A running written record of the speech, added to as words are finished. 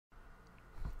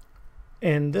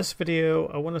In this video,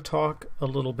 I want to talk a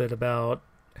little bit about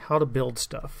how to build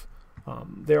stuff.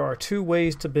 There are two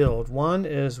ways to build. One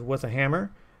is with a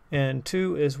hammer, and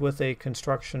two is with a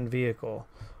construction vehicle.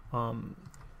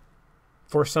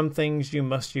 For some things you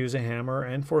must use a hammer,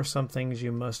 and for some things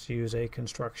you must use a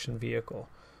construction vehicle.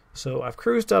 So I've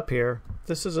cruised up here.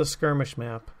 This is a skirmish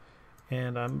map,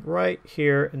 and I'm right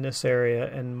here in this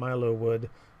area in Milo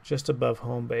Wood, just above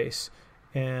home base.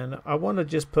 And I want to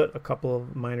just put a couple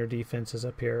of minor defenses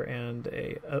up here and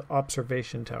a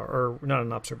observation tower, or not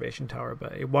an observation tower,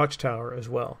 but a watchtower as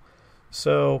well.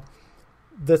 So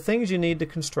the things you need to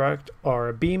construct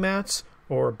are B mats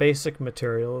or basic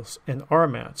materials and R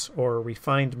mats or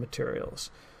refined materials.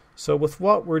 So with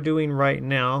what we're doing right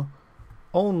now,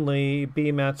 only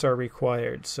B mats are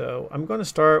required. So I'm going to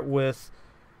start with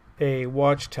a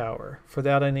watchtower. For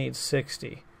that I need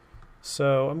 60.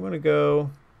 So I'm going to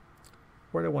go...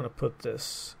 Where do I want to put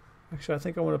this? Actually, I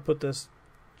think I want to put this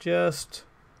I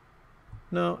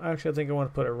think I want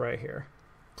to put it right here,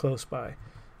 close by.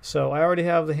 So I already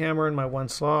have the hammer in my one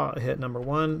slot. I hit number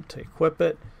 1 to equip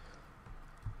it.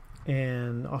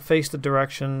 And I'll face the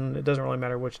direction. It doesn't really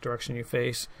matter which direction you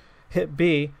face. Hit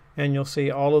B, and you'll see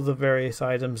all of the various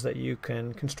items that you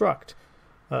can construct,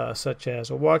 such as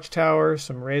a watchtower,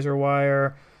 some razor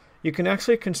wire. You can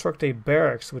actually construct a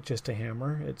barracks with just a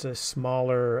hammer. It's a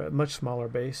smaller, much smaller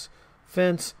base.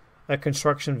 Fence, a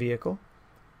construction vehicle,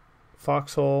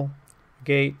 foxhole,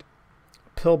 gate,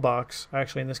 pillbox,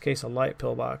 actually in this case a light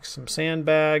pillbox, some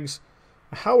sandbags,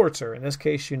 a howitzer. In this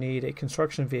case you need a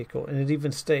construction vehicle, and it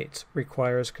even states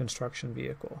requires construction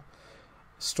vehicle.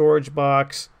 Storage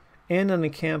box, and an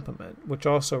encampment, which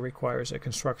also requires a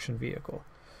construction vehicle.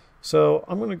 So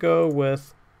I'm going to go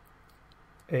with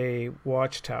a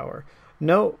watchtower.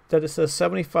 Note that it says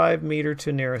 75 meter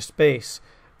to nearest base.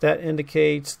 That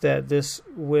indicates that this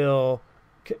will,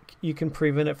 you can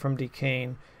prevent it from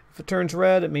decaying. If it turns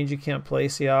red, it means you can't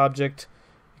place the object.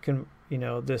 You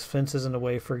can, this fence is in the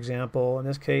way, for example. In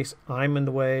this case, I'm in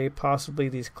the way, possibly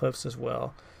these cliffs as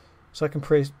well. So I can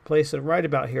place it right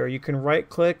about here. You can right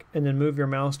click and then move your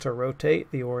mouse to rotate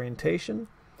the orientation.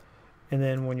 And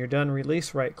then when you're done,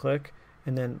 release right click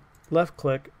and then left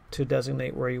click to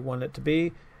designate where you want it to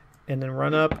be, and then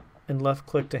run up and left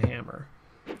click to hammer.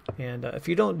 And if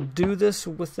you don't do this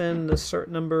within a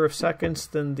certain number of seconds,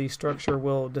 then the structure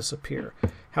will disappear.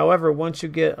 However, once you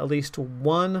get at least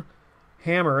one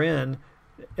hammer in,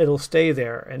 it'll stay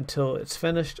there until it's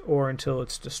finished or until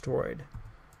it's destroyed.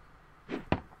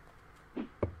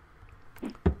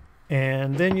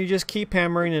 And then you just keep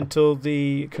hammering until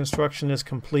the construction is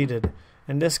completed.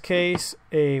 In this case,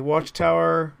 a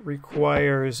watchtower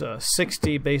requires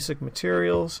 60 basic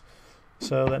materials,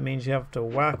 so that means you have to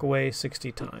whack away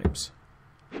 60 times.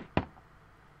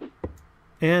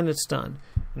 And it's done.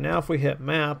 Now if we hit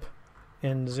map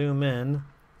and zoom in,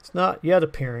 it's not yet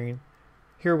appearing.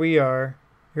 Here we are,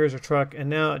 here's our truck, and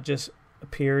now it just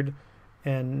appeared,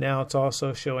 and now it's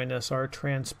also showing us our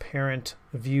transparent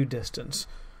view distance.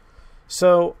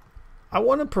 So I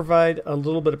want to provide a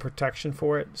little bit of protection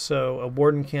for it, so a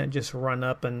warden can't just run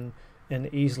up and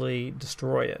easily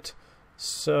destroy it.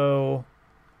 So,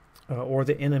 or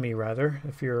the enemy rather.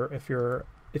 If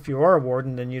you are a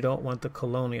warden, then you don't want the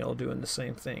colonial doing the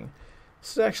same thing.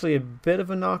 This is actually a bit of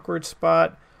an awkward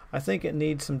spot. I think it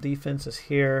needs some defenses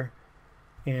here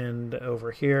and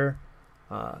over here.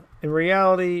 In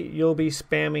reality, you'll be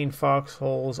spamming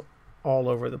foxholes all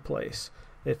over the place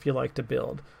if you like to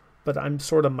build. But I'm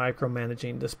sort of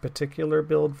micromanaging this particular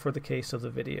build for the case of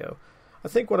the video. I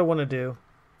think what I want to do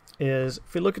is,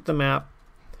 if we look at the map,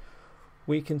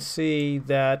 we can see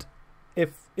that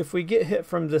if we get hit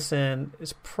from this end,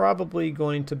 it's probably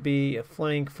going to be a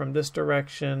flank from this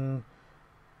direction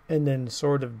and then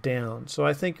sort of down. So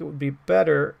I think it would be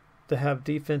better to have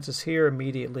defenses here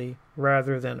immediately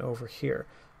rather than over here.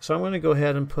 So I'm going to go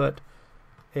ahead and put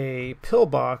a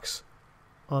pillbox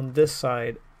on this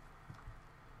side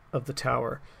of the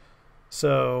tower.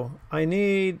 So I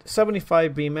need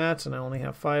 75 B mats and I only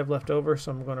have 5 left over,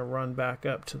 so I'm going to run back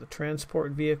up to the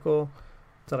transport vehicle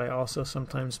that I also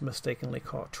sometimes mistakenly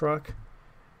call truck,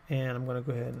 and I'm going to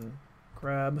go ahead and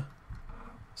grab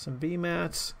some B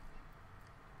mats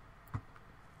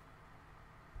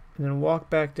and then walk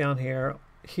back down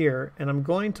here and I'm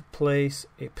going to place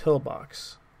a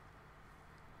pillbox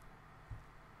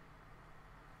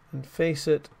and face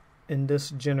it in this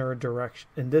general direction.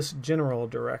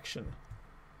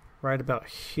 Right about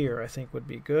here I think would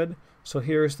be good. So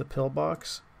here's the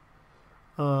pillbox.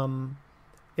 In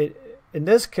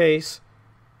this case,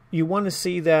 you want to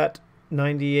see that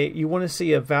 98, you want to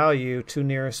see a value to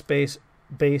nearest base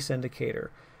indicator.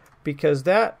 because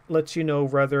that lets you know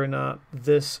whether or not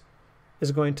this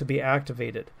is going to be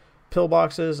activated.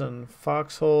 Pillboxes and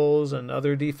foxholes and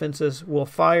other defenses will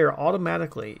fire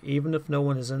automatically even if no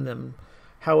one is in them.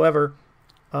 However,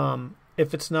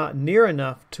 if it's not near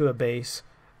enough to a base,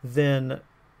 then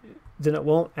it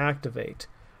won't activate.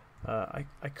 I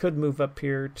could move up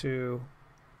here to...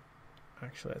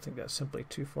 Actually, I think that's simply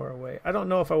too far away. I don't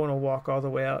know if I want to walk all the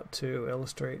way out to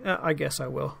illustrate. I guess I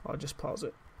will. I'll just pause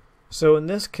it. So in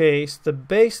this case, the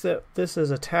base that this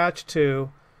is attached to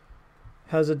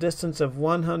has a distance of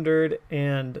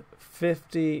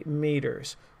 150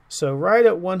 meters. So right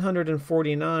at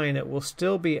 149, it will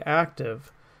still be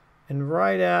active. And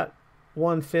right at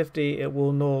 150, it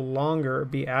will no longer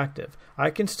be active. I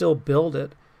can still build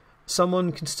it.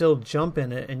 Someone can still jump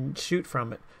in it and shoot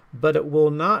from it. But it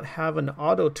will not have an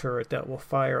auto turret that will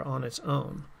fire on its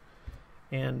own.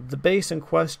 And the base in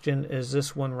question is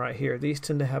this one right here. These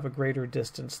tend to have a greater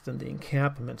distance than the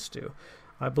encampments do.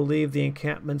 I believe the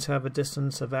encampments have a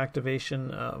distance of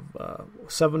activation of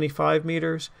 75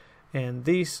 meters, and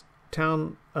these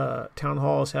town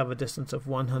halls have a distance of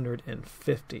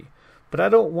 150. But I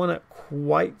don't want it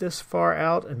quite this far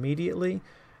out immediately.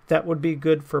 That would be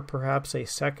good for perhaps a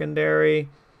secondary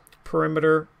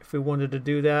perimeter if we wanted to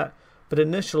do that, but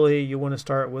initially you want to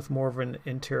start with more of an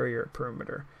interior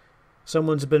perimeter.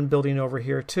 Someone's been building over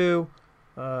here too.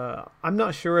 I'm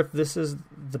not sure if this is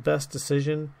the best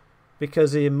decision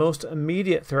because the most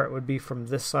immediate threat would be from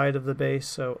this side of the base,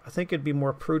 so I think it'd be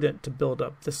more prudent to build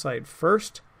up this side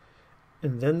first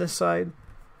and then this side,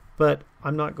 but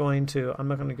I'm not going to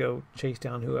go chase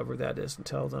down whoever that is and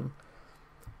tell them.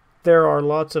 There are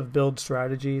lots of build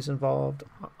strategies involved.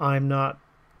 I'm not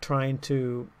trying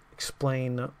to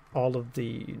explain all of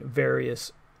the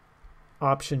various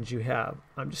options you have.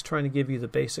 I'm just trying to give you the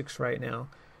basics right now,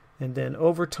 and then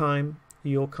over time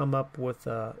you'll come up with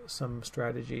some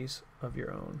strategies of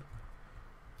your own.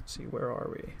 Let's see, where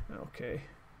are we? Okay.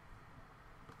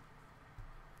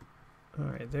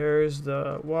 Alright, there's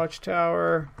the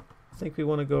watchtower. I think we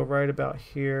want to go right about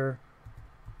here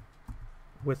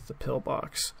with the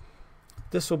pillbox.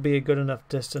 This will be a good enough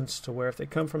distance to where if they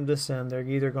come from this end, they're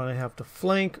either going to have to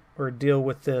flank or deal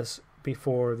with this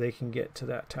before they can get to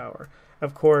that tower.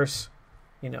 Of course,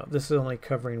 you know, this is only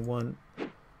covering one.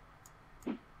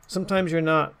 Sometimes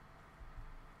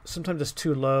it's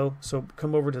too low, so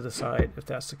come over to the side if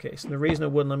that's the case. And the reason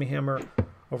it wouldn't let me hammer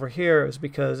over here is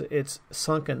because it's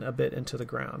sunken a bit into the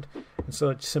ground. And so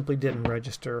it simply didn't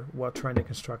register while trying to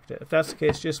construct it. If that's the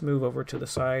case, just move over to the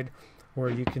side where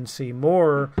you can see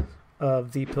more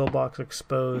of the pillbox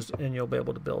exposed and you'll be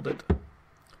able to build it.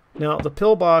 Now the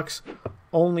pillbox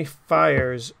only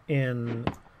fires in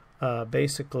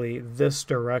basically this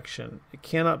direction. It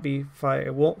cannot be fire.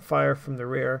 It won't fire from the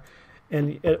rear,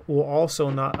 and it will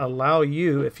also not allow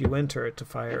you, if you enter it, to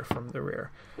fire from the rear.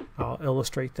 I'll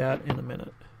illustrate that in a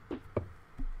minute.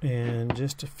 And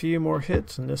just a few more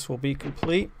hits and this will be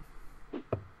complete.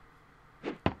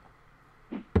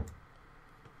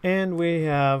 And we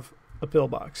have a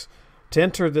pillbox. To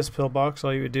enter this pillbox,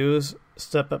 all you would do is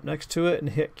step up next to it and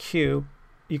hit Q.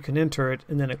 You can enter it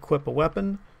and then equip a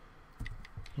weapon.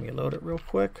 Let me load it real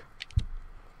quick.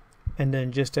 And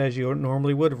then just as you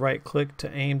normally would, right click to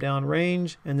aim down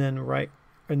range, and then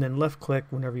left click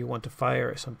whenever you want to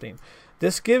fire at something.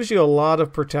 This gives you a lot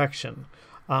of protection.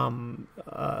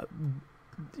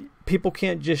 People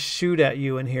can't just shoot at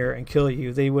you in here and kill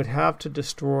you. They would have to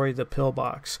destroy the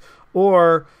pillbox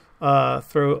or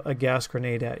throw a gas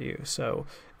grenade at you. So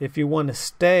if you want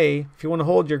to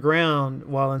hold your ground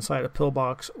while inside a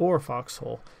pillbox or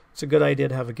foxhole, it's a good idea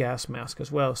to have a gas mask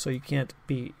as well, so you can't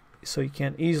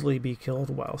easily be killed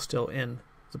while still in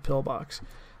the pillbox.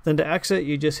 Then to exit,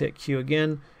 you just hit Q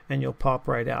again, and you'll pop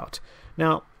right out.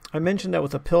 Now, I mentioned that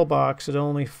with a pillbox, it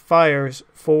only fires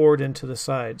forward and to the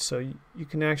side, so you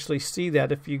can actually see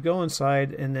that if you go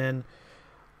inside, and then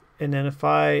if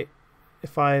I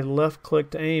left click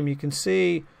to aim, you can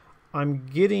see I'm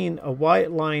getting a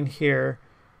white line here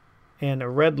and a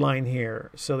red line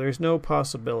here, so there's no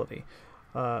possibility.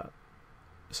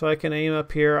 So I can aim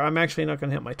up here. I'm actually not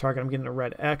going to hit my target. I'm getting a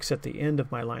red X at the end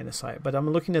of my line of sight, but I'm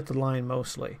looking at the line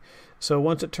mostly. So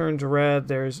once it turns red,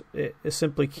 it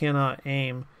simply cannot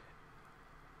aim.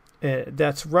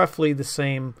 That's roughly the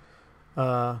same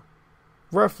line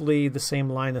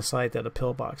of sight that a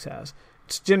pillbox has.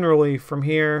 It's generally from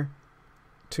here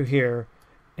to here,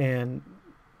 and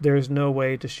there's no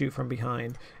way to shoot from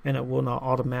behind, and it will not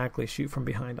automatically shoot from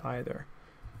behind either.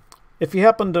 If you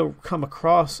happen to come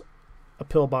across a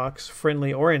pillbox,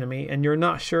 friendly or enemy, and you're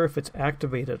not sure if it's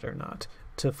activated or not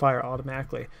to fire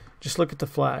automatically, just look at the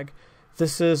flag.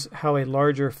 this is how a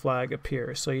larger flag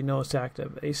appears, so you know it's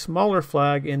active. A smaller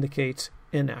flag indicates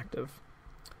inactive.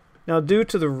 Now, due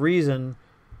to the reason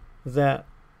that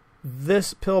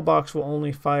this pillbox will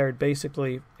only fire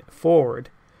basically forward,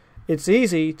 it's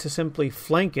easy to simply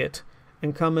flank it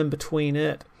and come in between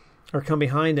it, or come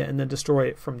behind it and then destroy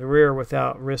it from the rear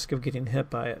without risk of getting hit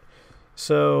by it.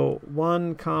 So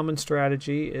one common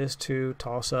strategy is to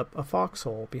toss up a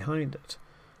foxhole behind it.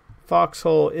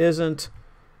 Foxhole isn't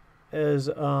as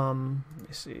let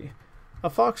me see. A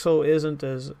foxhole isn't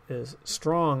as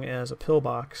strong as a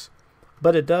pillbox,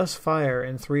 but it does fire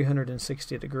in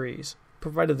 360 degrees,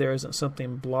 provided there isn't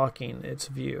something blocking its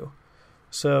view.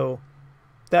 So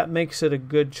that makes it a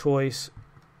good choice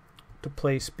to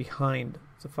place behind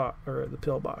the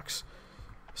pillbox.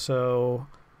 So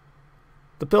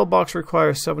the pillbox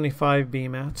requires 75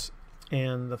 BMATs,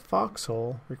 and the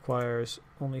foxhole requires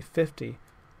only 50. I'm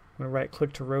going to right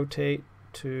click to rotate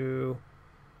to,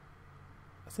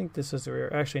 I think this is the rear.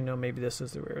 Actually, no, maybe this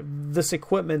is the rear. This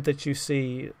equipment that you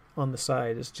see on the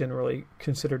side is generally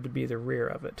considered to be the rear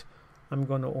of it. I'm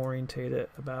going to orientate it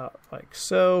about like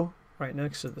so, right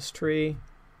next to this tree.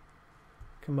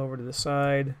 Come over to the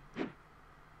side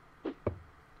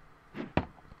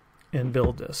and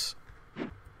build this.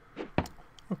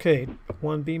 Okay,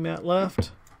 one BMAT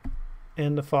left,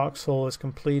 and the foxhole is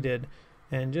completed.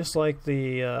 And just like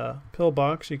the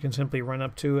pillbox, you can simply run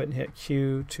up to it and hit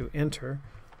Q to enter.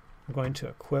 I'm going to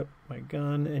equip my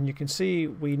gun, and you can see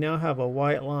we now have a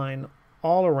white line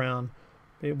all around.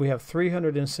 We have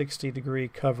 360 degree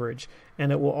coverage,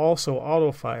 and it will also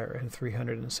auto fire in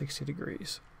 360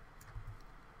 degrees.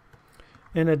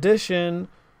 In addition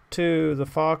to the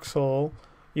foxhole,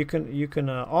 you can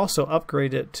also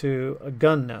upgrade it to a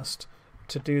gun nest.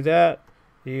 To do that,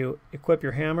 you equip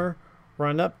your hammer,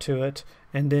 run up to it,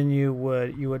 and then you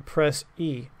would press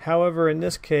E. However, in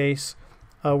this case,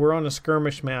 we're on a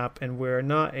skirmish map and we're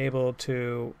not able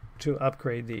to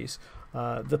upgrade these.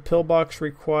 The pillbox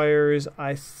requires,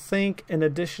 I think, an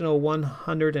additional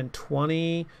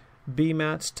 120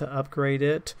 BMATs to upgrade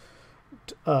it.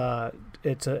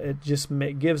 It just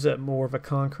gives it more of a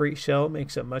concrete shell,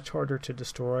 makes it much harder to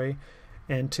destroy.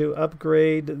 And to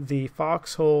upgrade the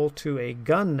foxhole to a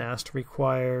gun nest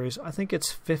requires, I think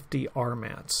it's 50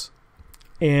 RMATs.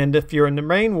 And if you're in the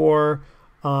rain war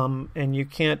and you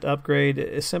can't upgrade,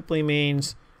 it simply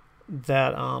means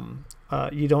that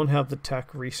you don't have the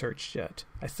tech researched yet,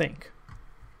 I think.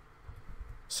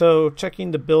 So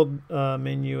checking the build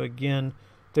menu again,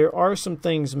 there are some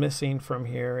things missing from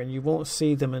here, and you won't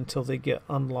see them until they get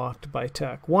unlocked by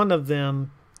tech. One of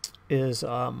them is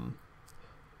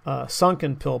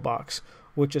sunken pillbox,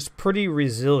 which is pretty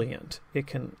resilient. It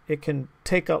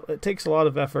takes a lot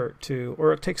of effort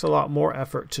it takes a lot more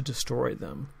effort to destroy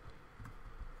them.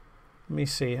 Let me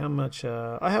see how much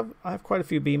I have quite a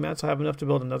few BMATs. I have enough to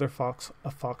build another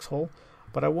foxhole,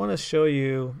 but I want to show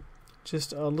you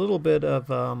just a little bit of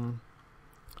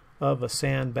a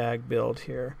sandbag build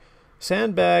here.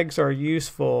 Sandbags are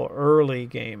useful early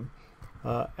game,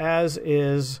 as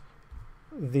is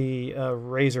the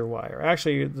razor wire.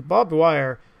 Actually, the barbed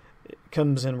wire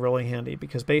comes in really handy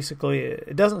because basically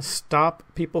it doesn't stop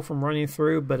people from running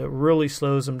through, but it really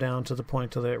slows them down to the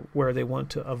point where they want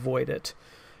to avoid it.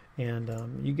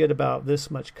 And you get about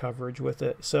this much coverage with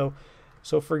it. So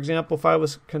for example, if I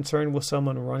was concerned with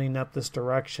someone running up this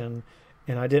direction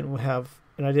and I didn't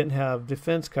have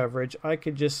defense coverage, I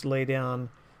could just lay down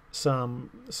some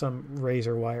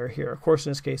razor wire here. Of course,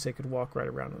 in this case, they could walk right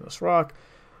around on this rock,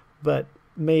 but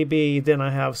maybe then I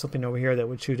have something over here that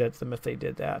would shoot at them if they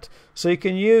did that. So you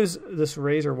can use this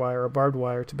razor wire or barbed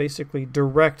wire to basically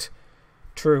direct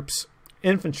troops,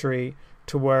 infantry,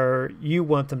 to where you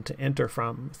want them to enter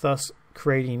from, thus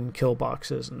creating kill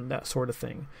boxes and that sort of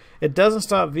thing. It doesn't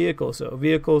stop vehicles, though.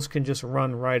 Vehicles can just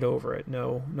run right over it,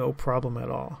 no problem at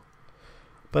all.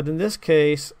 But in this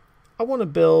case, I want to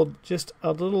build just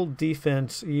a little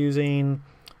defense using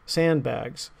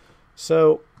sandbags.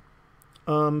 So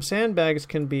sandbags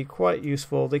can be quite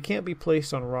useful. They can't be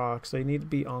placed on rocks. They need to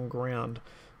be on ground.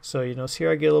 So so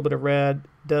here I get a little bit of red.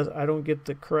 I don't get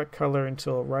the correct color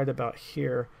until right about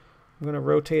here. I'm going to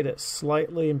rotate it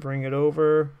slightly and bring it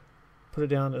over. Put it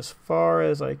down as far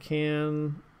as I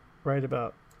can, right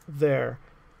about there.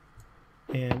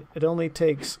 And it only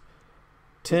takes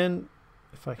 10,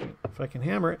 if I can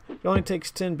hammer it, it only takes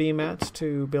 10 BMATs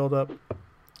to build up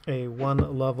a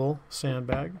 1 level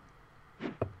sandbag.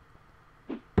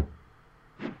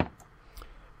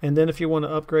 And then if you want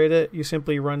to upgrade it, you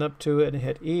simply run up to it and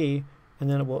hit E, and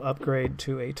then it will upgrade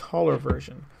to a taller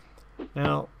version.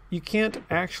 Now, you can't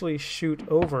actually shoot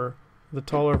over the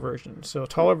taller version. So a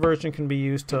taller version can be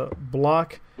used to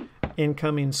block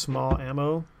incoming small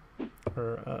ammo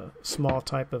or small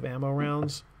type of ammo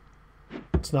rounds.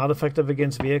 It's not effective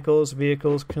against vehicles.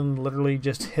 Vehicles can literally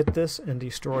just hit this and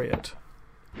destroy it.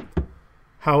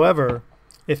 However,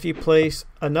 if you place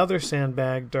another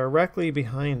sandbag directly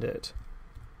behind it,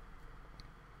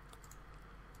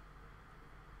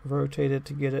 rotate it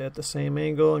to get it at the same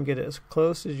angle and get it as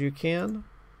close as you can.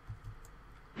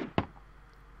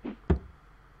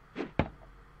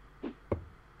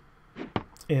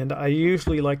 And I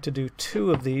usually like to do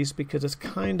 2 of these because it's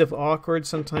kind of awkward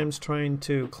sometimes trying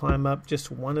to climb up just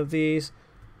one of these.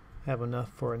 I have enough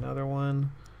for another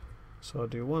one, so I'll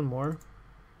do 1 more.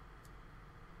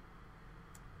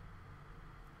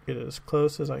 Get it as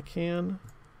close as I can.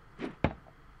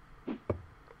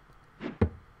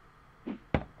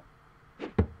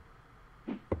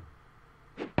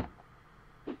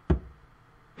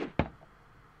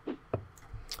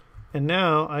 And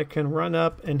now I can run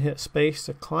up and hit space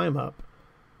to climb up.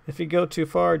 If you go too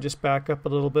far, just back up a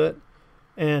little bit.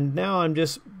 And now I'm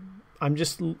just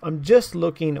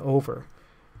looking over.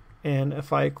 And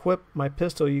if I equip my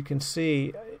pistol, you can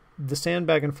see the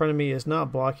sandbag in front of me is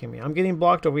not blocking me. I'm getting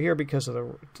blocked over here because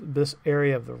of this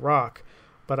area of the rock,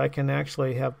 but I can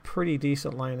actually have pretty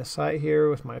decent line of sight here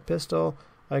with my pistol.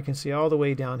 I can see all the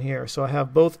way down here. So I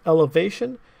have both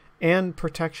elevation and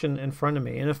protection in front of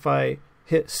me. And if I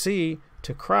hit C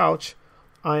to crouch,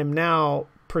 I'm now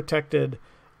protected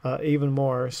even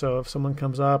more. So if someone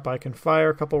comes up, I can fire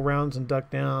a couple rounds and duck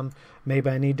down. Maybe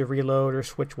I need to reload or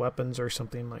switch weapons or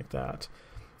something like that.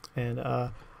 And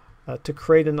to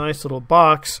create a nice little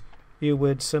box, you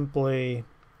would simply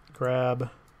grab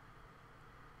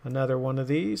another one of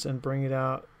these and bring it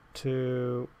out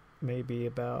to maybe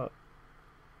about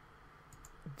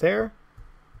there,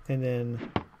 and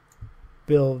then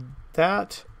build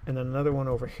that, and then another one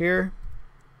over here.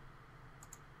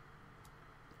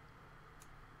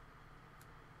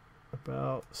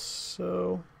 About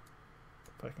so.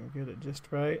 If I can get it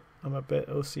just right. I'm a bit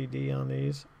OCD on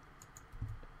these.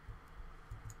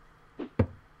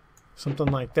 Something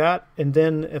like that. And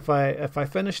then if I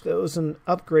finish those and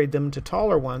upgrade them to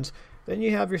taller ones, then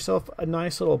you have yourself a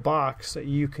nice little box that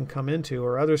you can come into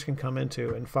or others can come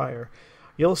into and fire.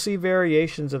 You'll see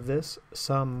variations of this,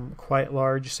 some quite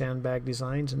large sandbag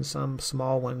designs and some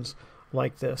small ones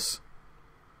like this.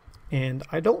 And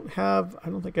I don't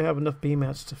think I have enough B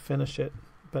mats to finish it,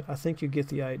 but I think you get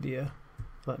the idea.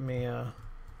 Let me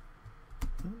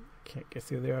can't get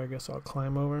through there. I guess I'll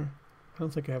climb over. I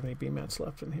don't think I have any B mats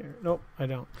left in here. Nope, I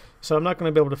don't. So I'm not going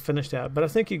to be able to finish that, but I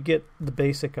think you get the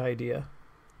basic idea.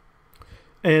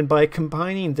 And by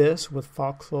combining this with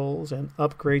foxholes and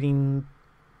upgrading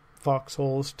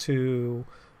foxholes to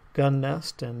gun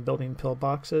nest and building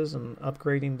pillboxes and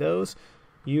upgrading those,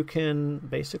 you can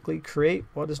basically create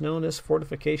what is known as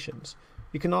fortifications.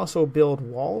 You can also build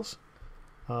walls.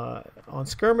 On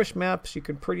skirmish maps, you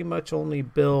can pretty much only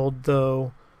build,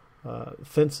 though,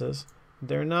 fences.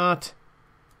 They're not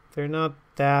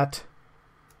that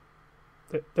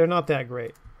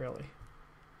great, really.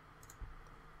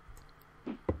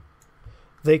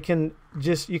 You can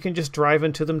just drive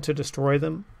into them to destroy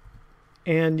them,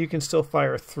 and you can still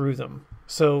fire through them.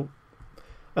 So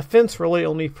a fence really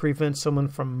only prevents someone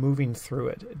from moving through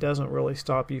it. It doesn't really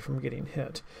stop you from getting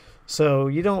hit. So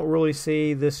you don't really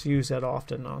see this used that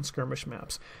often on skirmish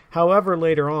maps. However,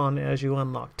 later on, as you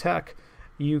unlock tech,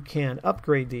 you can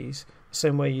upgrade these the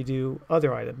same way you do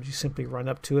other items. You simply run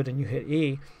up to it and you hit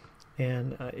E,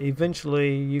 and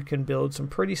eventually you can build some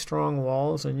pretty strong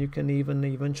walls, and you can even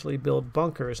eventually build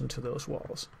bunkers into those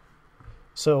walls.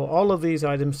 So all of these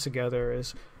items together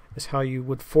is how you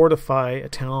would fortify a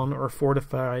town or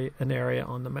fortify an area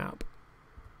on the map.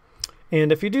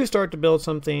 And if you do start to build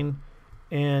something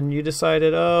and you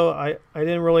decided, oh, I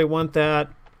didn't really want that,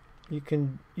 you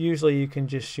can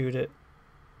just shoot it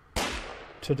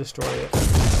to destroy it.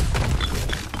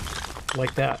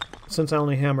 Like that, since I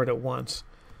only hammered it once.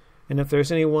 And if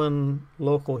there's anyone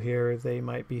local here, they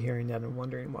might be hearing that and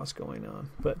wondering what's going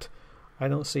on. But I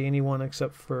don't see anyone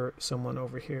except for someone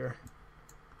over here.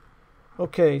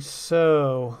 Okay,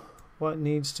 so what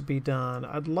needs to be done?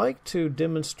 I'd like to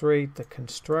demonstrate the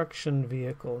construction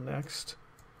vehicle next,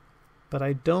 but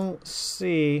I don't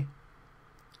see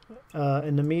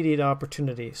an immediate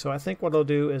opportunity. So I think what I'll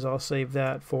do is I'll save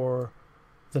that for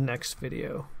the next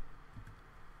video.